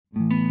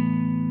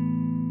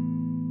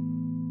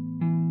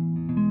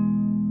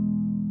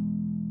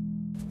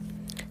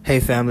Hey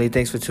family,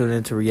 thanks for tuning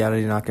into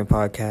Reality Knocking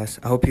Podcast.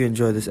 I hope you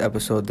enjoyed this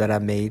episode that I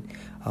made.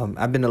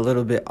 I've been a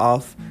little bit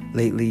off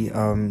lately,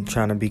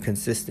 trying to be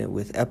consistent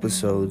with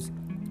episodes.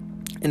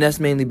 And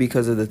that's mainly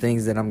because of the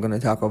things that I'm going to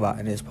talk about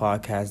in this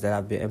podcast that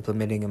I've been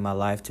implementing in my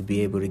life to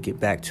be able to get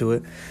back to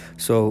it.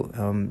 So,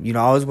 I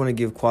always want to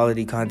give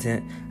quality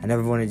content. I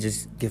never want to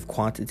just give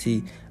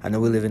quantity. I know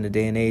we live in a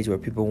day and age where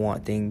people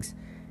want things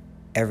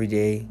every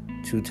day,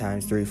 2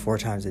 times, 3, 4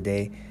 times a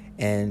day.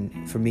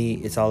 And for me,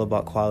 it's all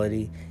about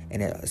quality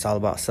and it's all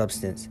about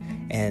substance.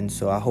 And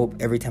so I hope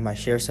every time I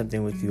share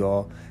something with you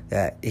all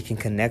that it can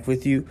connect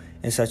with you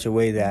in such a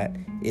way that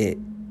it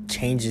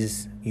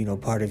changes,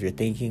 part of your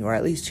thinking, or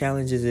at least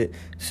challenges it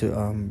to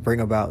bring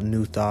about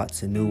new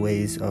thoughts and new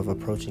ways of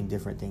approaching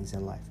different things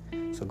in life.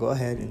 So go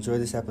ahead, enjoy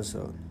this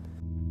episode.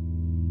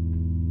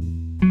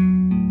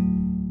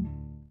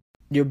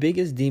 Your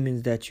biggest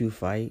demons that you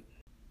fight,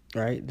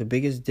 right? The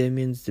biggest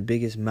demons, the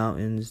biggest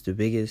mountains, the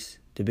biggest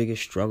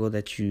struggle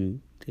that you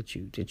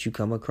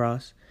come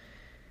across.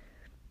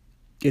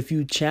 If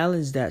you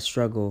challenge that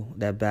struggle,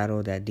 that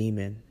battle, that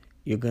demon,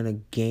 you're going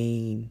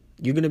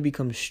to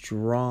become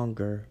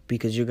stronger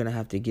because you're going to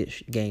have to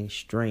gain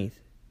strength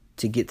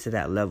to get to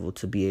that level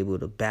to be able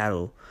to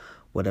battle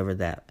whatever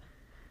that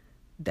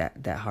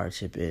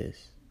hardship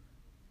is.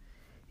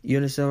 You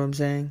understand what I'm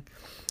saying?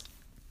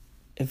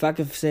 If I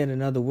could say it in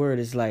another word,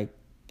 it's like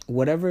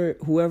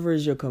whoever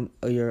is your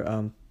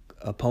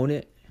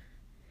opponent,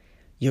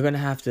 you're going to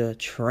have to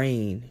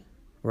train,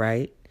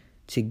 right,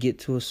 to get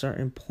to a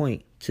certain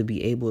point to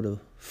be able to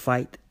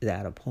fight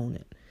that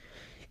opponent.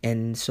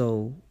 And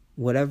so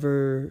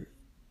whatever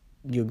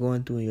you're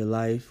going through in your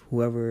life,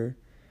 whoever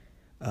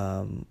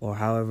or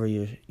however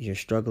you're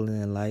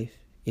struggling in life,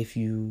 if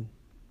you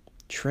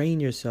train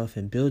yourself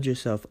and build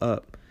yourself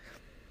up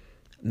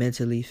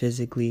mentally,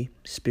 physically,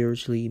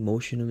 spiritually,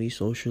 emotionally,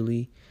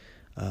 socially,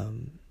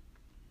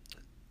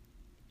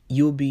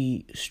 you'll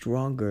be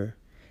stronger.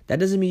 That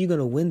doesn't mean you're going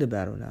to win the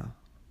battle now,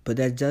 but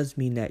that does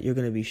mean that you're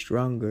going to be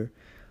stronger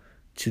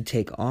to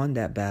take on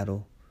that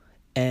battle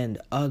and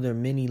other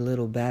many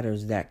little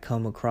battles that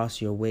come across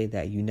your way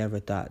that you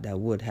never thought that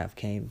would have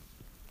came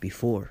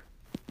before.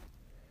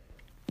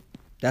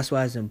 That's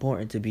why it's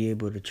important to be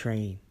able to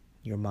train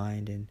your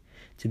mind and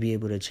to be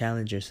able to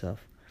challenge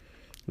yourself.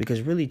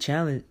 Because really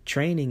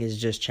training is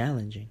just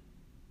challenging.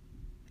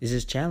 It's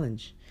just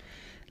challenge.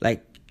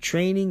 Like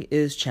training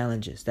is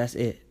challenges. That's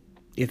it.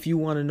 If you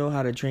want to know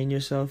how to train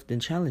yourself,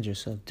 then challenge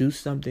yourself. Do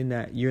something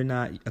that you're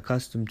not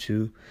accustomed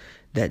to,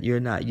 that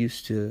you're not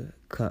used to.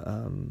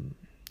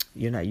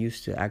 You're not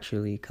used to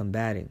actually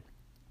combating.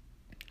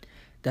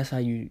 That's how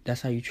you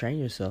train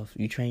yourself.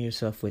 You train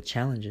yourself with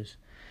challenges.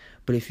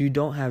 But if you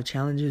don't have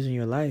challenges in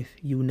your life,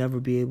 you will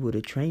never be able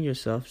to train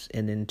yourself,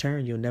 and in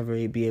turn, you'll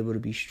never be able to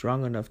be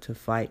strong enough to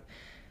fight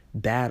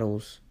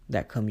battles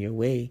that come your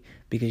way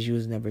because you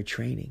was never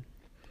training.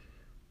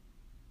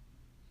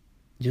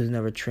 You was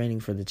never training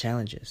for the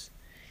challenges.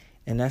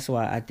 And that's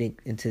why I think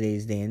in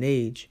today's day and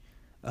age,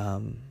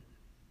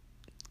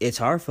 it's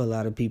hard for a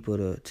lot of people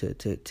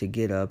to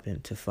get up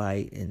and to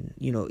fight. And,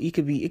 it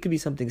could be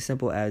something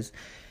simple as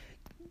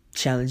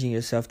challenging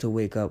yourself to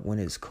wake up when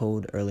it's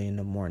cold early in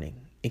the morning.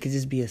 It could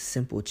just be a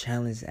simple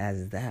challenge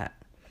as that.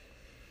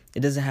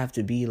 It doesn't have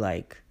to be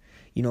like,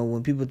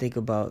 when people think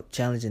about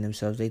challenging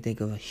themselves, they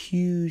think of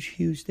huge,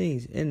 huge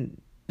things. And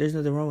there's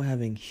nothing wrong with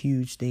having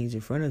huge things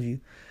in front of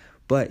you.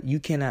 But you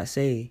can't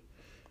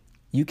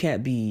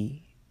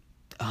be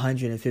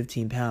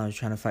 115 pounds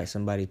trying to fight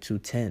somebody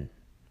 210,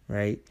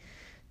 right?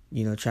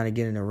 Trying to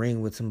get in a ring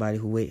with somebody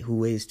who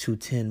weighs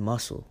 210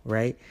 muscle,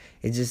 right?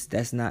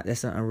 That's an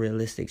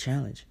unrealistic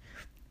challenge.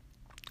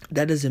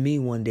 That doesn't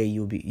mean one day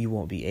you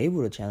won't be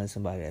able to challenge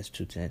somebody that's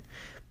 210,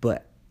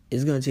 but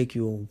it's gonna take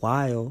you a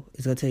while.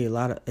 It's gonna take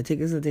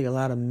it's gonna take a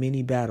lot of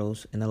mini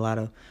battles and a lot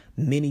of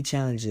mini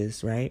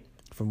challenges, right?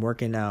 From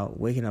working out,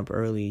 waking up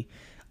early,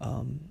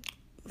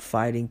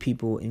 fighting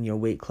people in your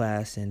weight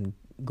class and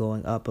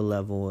going up a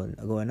level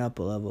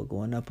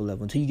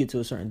until you get to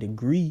a certain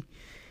degree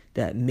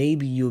that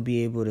maybe you'll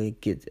be able to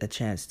get a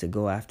chance to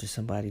go after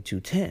somebody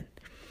 210.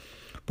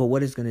 But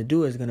what it's going to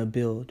do is going to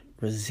build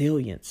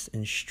resilience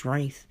and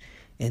strength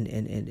and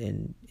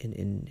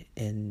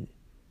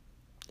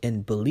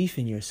belief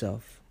in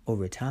yourself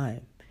over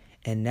time.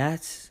 And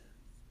that's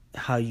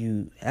how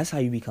you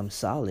become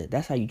solid.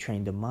 That's how you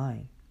train the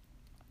mind.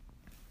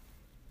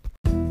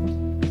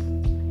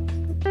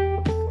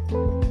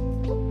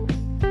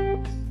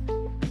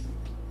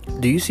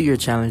 Do you see your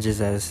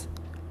challenges as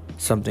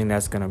something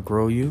that's going to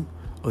grow you,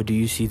 or do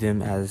you see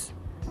them as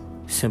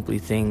simply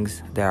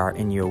things that are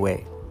in your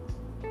way?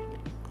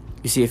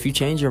 You see, if you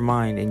change your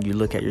mind and you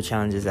look at your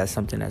challenges as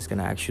something that's going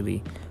to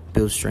actually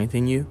build strength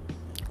in you,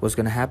 what's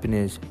going to happen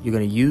is you're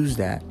going to use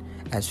that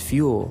as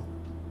fuel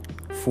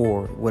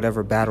for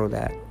whatever battle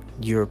that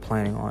you're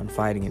planning on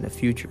fighting in the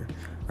future,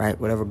 right?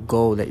 Whatever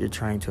goal that you're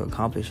trying to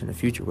accomplish in the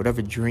future,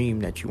 whatever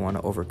dream that you want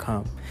to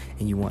overcome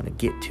and you want to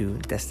get to, a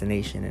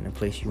destination and a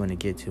place you want to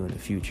get to in the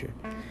future.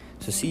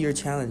 So see your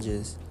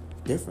challenges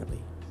differently,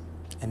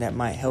 and that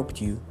might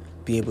help you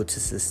be able to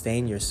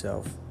sustain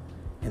yourself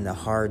in the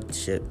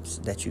hardships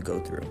that you go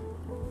through.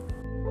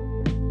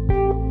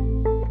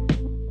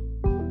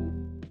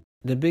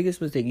 The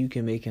biggest mistake you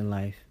can make in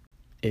life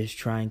is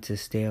trying to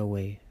stay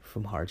away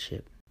from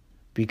hardship.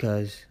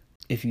 Because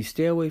if you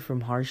stay away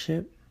from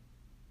hardship,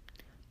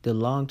 the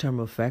long-term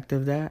effect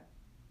of that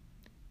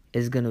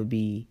is going to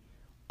be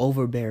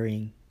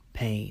overbearing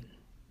pain.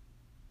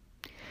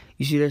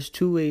 You see, there's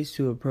two ways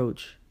to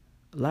approach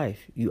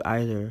life. You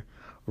either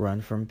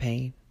run from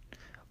pain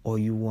or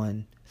you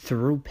run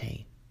through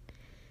pain.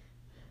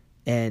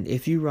 And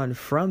if you run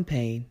from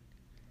pain,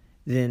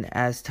 then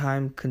as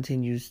time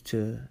continues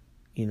to,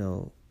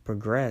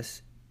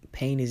 progress,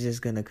 pain is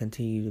just going to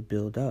continue to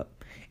build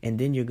up. And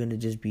then you're going to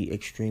just be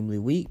extremely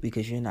weak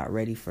because you're not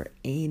ready for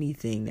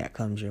anything that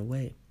comes your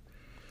way.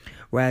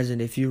 Whereas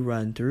if you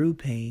run through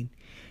pain,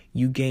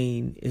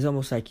 it's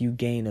almost like you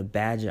gain a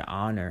badge of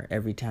honor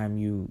every time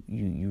you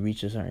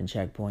reach a certain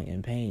checkpoint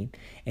in pain.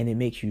 And it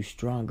makes you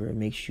stronger. It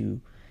makes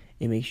you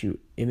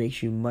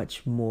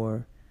much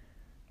more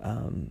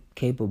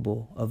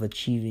capable of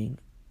achieving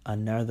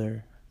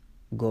another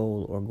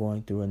goal or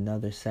going through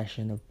another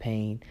session of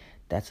pain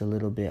that's a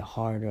little bit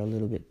harder, a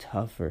little bit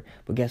tougher.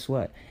 But guess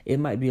what? It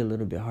might be a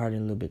little bit harder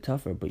and a little bit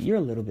tougher, but you're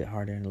a little bit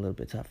harder and a little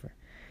bit tougher.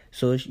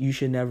 So you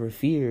should never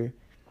fear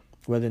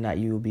whether or not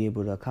you will be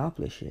able to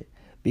accomplish it,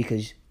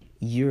 because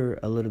you're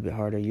a little bit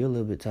harder, you're a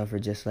little bit tougher,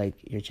 just like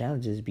your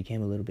challenges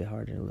became a little bit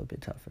harder and a little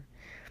bit tougher.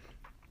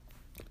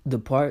 The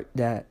part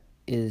that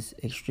is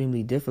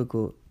extremely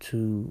difficult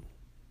to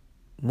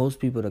most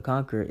people to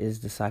conquer is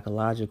the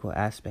psychological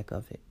aspect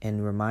of it,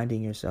 and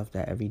reminding yourself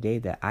that every day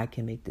that I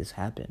can make this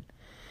happen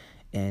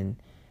and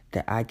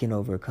that I can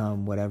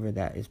overcome whatever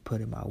that is put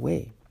in my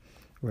way,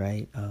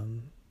 right?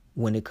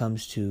 When it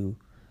comes to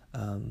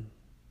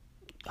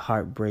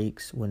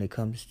heartbreaks, when it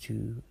comes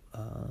to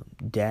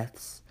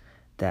deaths,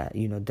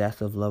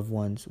 death of loved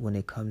ones, when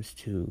it comes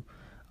to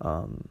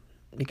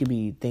it could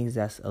be things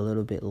that's a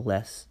little bit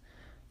less,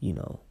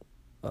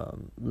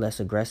 less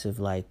aggressive,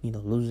 like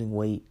losing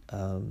weight.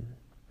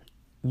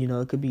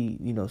 It could be,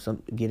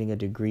 some getting a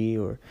degree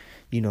or,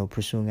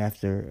 pursuing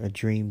after a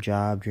dream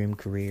job, dream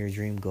career,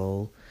 dream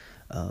goal,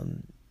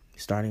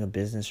 starting a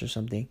business or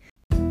something.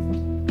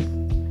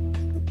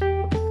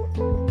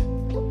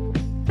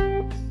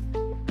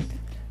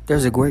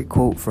 There's a great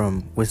quote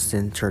from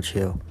Winston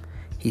Churchill.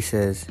 He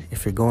says,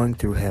 "If you're going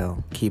through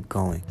hell, keep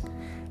going."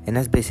 And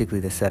that's basically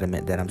the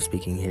sentiment that I'm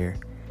speaking here,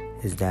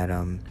 is that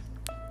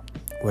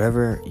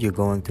whatever you're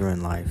going through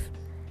in life,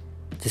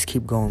 just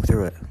keep going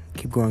through it.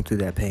 Keep going through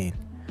that pain.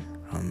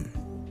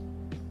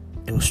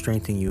 It will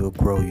strengthen you, it will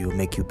grow you, it will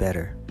make you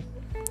better.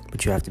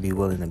 But you have to be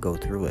willing to go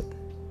through it.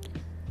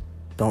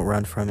 Don't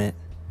run from it,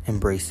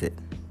 embrace it,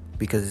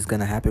 because it's going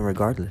to happen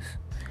regardless.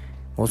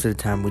 Most of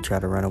the time we try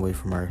to run away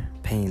from our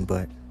pain,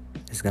 but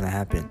it's going to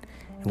happen.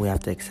 And we have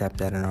to accept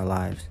that in our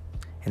lives.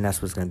 And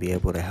that's what's going to be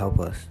able to help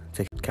us,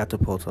 to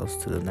catapult us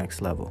to the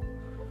next level.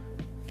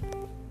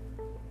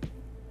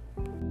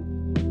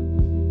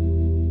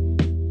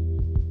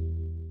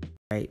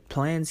 Right,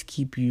 plans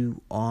keep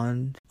you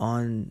on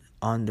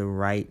the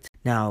right.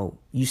 Now,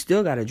 you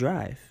still got to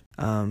drive.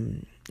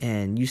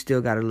 And you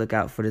still got to look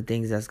out for the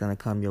things that's going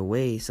to come your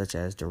way, such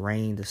as the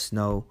rain, the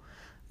snow,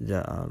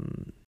 the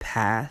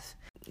path,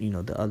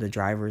 the other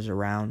drivers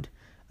around.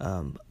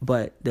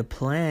 But the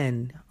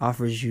plan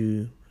offers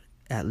you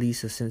at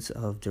least a sense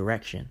of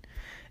direction.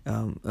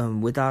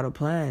 Without a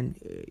plan,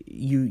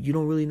 you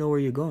don't really know where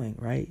you're going,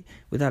 right?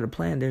 Without a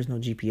plan, there's no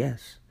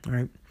GPS,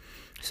 right?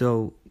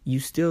 So you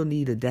still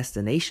need a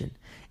destination,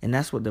 and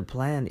that's what the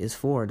plan is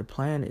for. The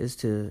plan is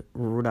to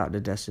root out the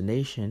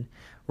destination,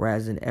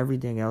 whereas in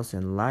everything else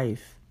in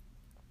life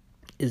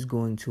is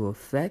going to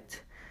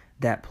affect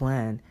that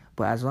plan.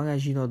 But as long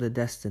as you know the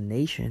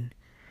destination,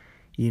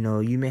 you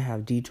may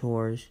have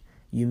detours.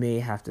 You may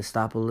have to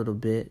stop a little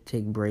bit,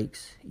 take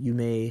breaks. You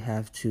may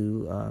have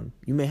to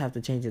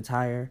change a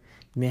tire.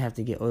 You may have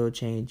to get oil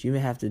change. You may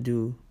have to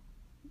do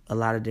a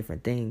lot of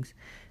different things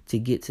to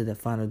get to the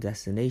final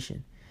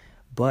destination.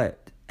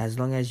 But as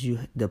long as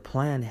the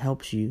plan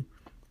helps you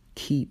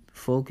keep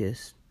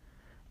focused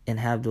and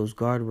have those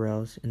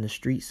guardrails and the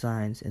street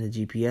signs and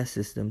the GPS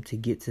system to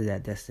get to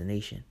that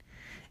destination.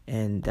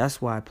 And that's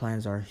why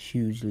plans are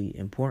hugely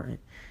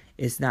important.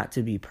 It's not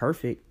to be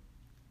perfect.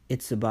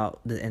 It's about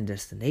the end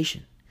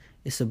destination.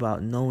 It's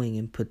about knowing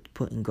and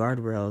putting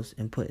guardrails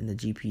and putting the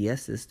GPS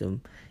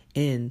system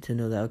in to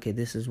know that, okay,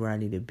 this is where I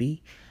need to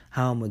be.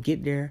 How I'm going to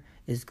get there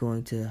is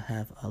going to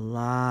have a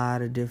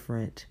lot of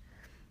different,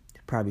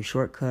 probably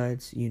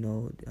shortcuts,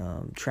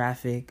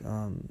 traffic,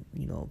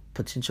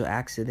 potential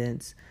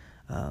accidents.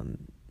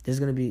 There's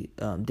going to be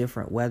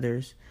different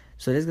weathers.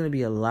 So there's going to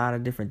be a lot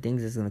of different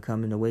things that's going to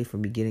come in the way for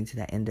me getting to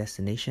that end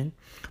destination.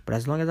 But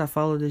as long as I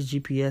follow this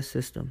GPS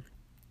system,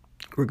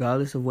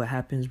 regardless of what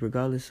happens,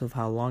 regardless of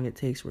how long it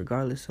takes,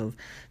 regardless of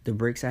the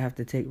breaks I have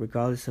to take,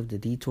 regardless of the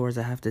detours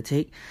I have to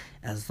take,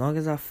 as long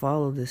as I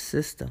follow this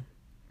system,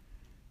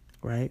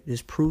 right,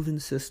 this proven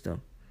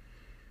system,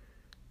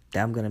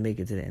 that I'm going to make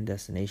it to the end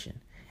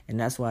destination. And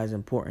that's why it's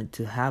important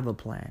to have a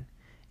plan.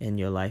 in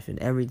your life and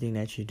everything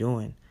that you're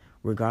doing,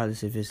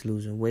 regardless if it's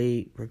losing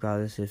weight,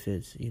 regardless if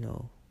it's,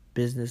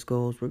 business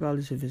goals,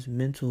 regardless if it's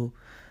mental,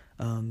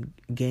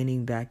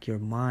 gaining back your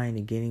mind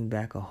and gaining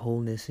back a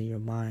wholeness in your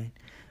mind,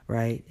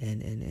 right?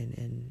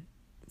 And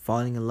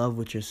falling in love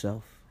with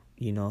yourself,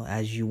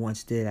 as you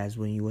once did, as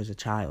when you was a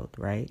child,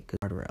 right?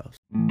 Guardrails.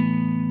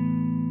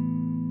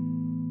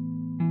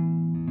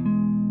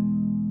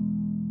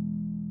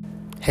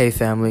 Hey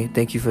family,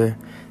 thank you for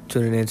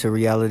tuning into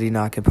Reality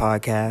Knocking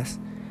Podcast.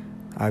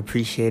 I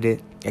appreciate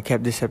it. I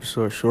kept this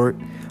episode short.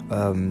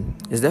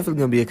 It's definitely going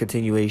to be a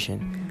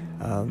continuation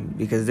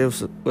because there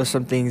was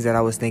some things that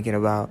I was thinking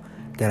about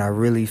that I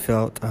really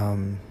felt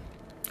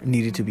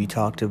needed to be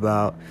talked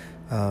about.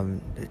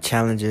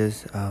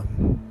 Challenges,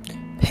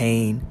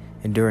 pain,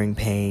 enduring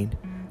pain,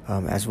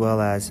 as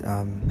well as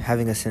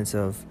having a sense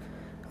of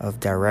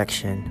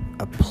direction,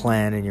 a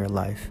plan in your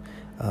life,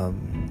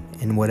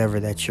 in whatever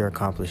that you're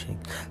accomplishing.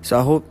 So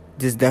I hope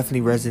this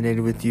definitely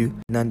resonated with you.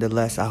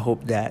 Nonetheless, I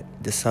hope that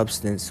the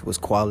substance was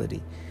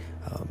quality.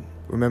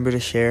 Remember to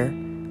share,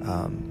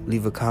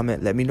 leave a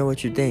comment, let me know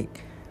what you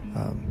think.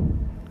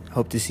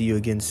 Hope to see you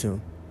again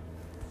soon.